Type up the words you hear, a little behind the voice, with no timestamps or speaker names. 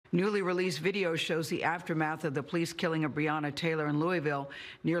Newly released video shows the aftermath of the police killing of Breonna Taylor in Louisville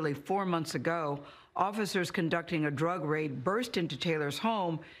nearly 4 months ago. Officers conducting a drug raid burst into Taylor's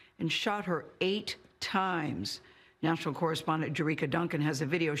home and shot her 8 times. National correspondent Jerika Duncan has a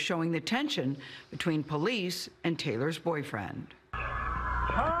video showing the tension between police and Taylor's boyfriend.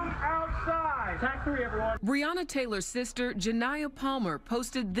 Come outside. Attack 3, everyone. Breonna Taylor's sister, Janiyah Palmer,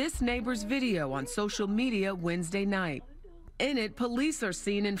 posted this neighbor's video on social media Wednesday night. In it, police are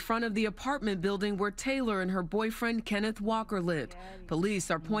seen in front of the apartment building where Taylor and her boyfriend Kenneth Walker lived. Police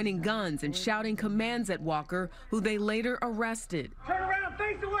are pointing guns and shouting commands at Walker, who they later arrested. Turn around,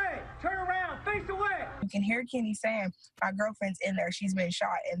 face away. Turn around, face away. You can hear Kenny saying, my girlfriend's in there, she's been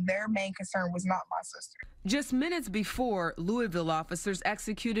shot, and their main concern was not my sister. Just minutes before, Louisville officers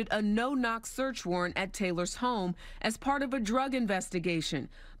executed a no-knock search warrant at Taylor's home as part of a drug investigation.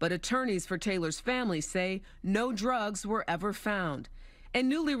 But attorneys for Taylor's family say no drugs were ever found. In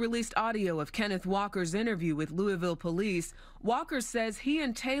newly released audio of Kenneth Walker's interview with Louisville police, Walker says he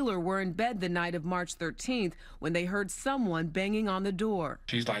and Taylor were in bed the night of March 13th when they heard someone banging on the door.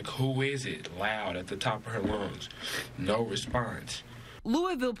 She's like, "Who is it?" loud at the top of her lungs. No response.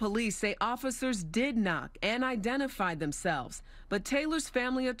 Louisville police say officers did knock and identify themselves, but Taylor's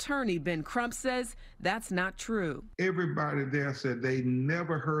family attorney, Ben Crump, says that's not true. Everybody there said they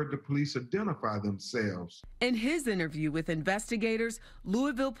never heard the police identify themselves. In his interview with investigators,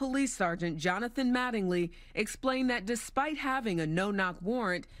 Louisville Police Sergeant Jonathan Mattingly explained that despite having a no-knock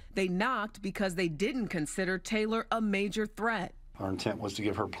warrant, they knocked because they didn't consider Taylor a major threat. Our intent was to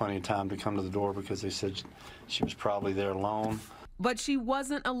give her plenty of time to come to the door because they said she was probably there alone. But she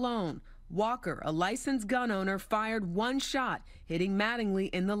wasn't alone. Walker, a licensed gun owner, fired one shot, hitting Mattingly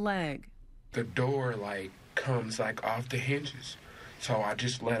in the leg. The door comes off the hinges. So I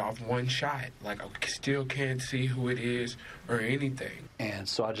just let off one shot. I still can't see who it is or anything. And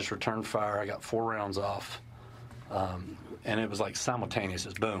so I just returned fire. I got 4 rounds off. And it was simultaneous.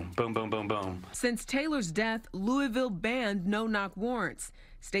 It's boom, boom, boom, boom, boom. Since Taylor's death, Louisville banned no-knock warrants.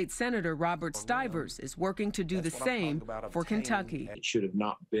 State Senator Robert Stivers is working to do the same for Kentucky. It should have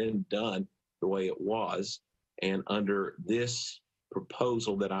not been done the way it was. And under this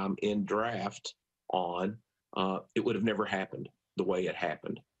proposal that I'm in draft on, it would have never happened the way it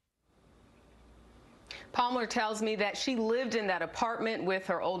happened. Palmer tells me that she lived in that apartment with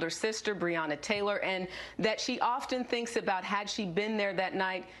her older sister, Breonna Taylor, and that she often thinks about had she been there that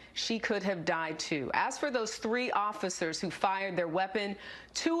night, she could have died too. As for those 3 officers who fired their weapon,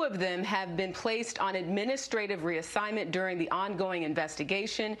 2 of them have been placed on administrative reassignment during the ongoing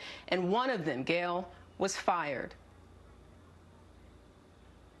investigation, and one of them, Gail, was fired.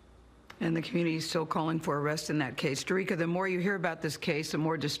 And the community is still calling for arrest in that case. Jerika, the more you hear about this case, the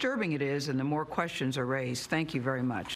more disturbing it is and the more questions are raised. Thank you very much.